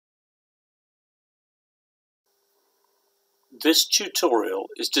This tutorial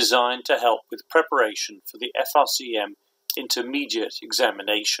is designed to help with preparation for the MRCEM Intermediate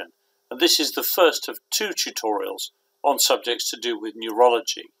examination, and this is the first of 2 tutorials on subjects to do with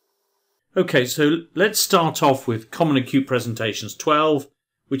neurology. Okay, so let's start off with common acute presentations 12,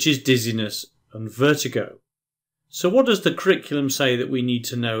 which is dizziness and vertigo. So what does the curriculum say that we need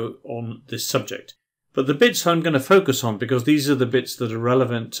to know on this subject? But the bits I'm going to focus on, because these are the bits that are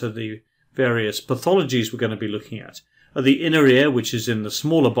relevant to the various pathologies we're going to be looking at, are the inner ear, which is in the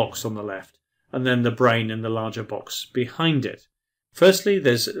smaller box on the left, and then the brain in the larger box behind it. Firstly,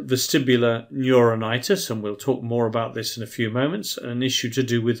 there's vestibular neuronitis, and we'll talk more about this in a few moments, an issue to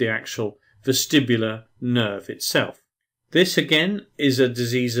do with the actual vestibular nerve itself. This again is a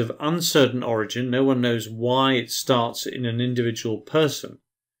disease of uncertain origin. No one knows why it starts in an individual person.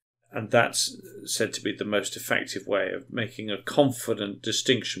 And that's said to be the most effective way of making a confident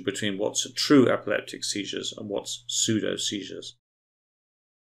distinction between what's a true epileptic seizures and what's pseudo seizures.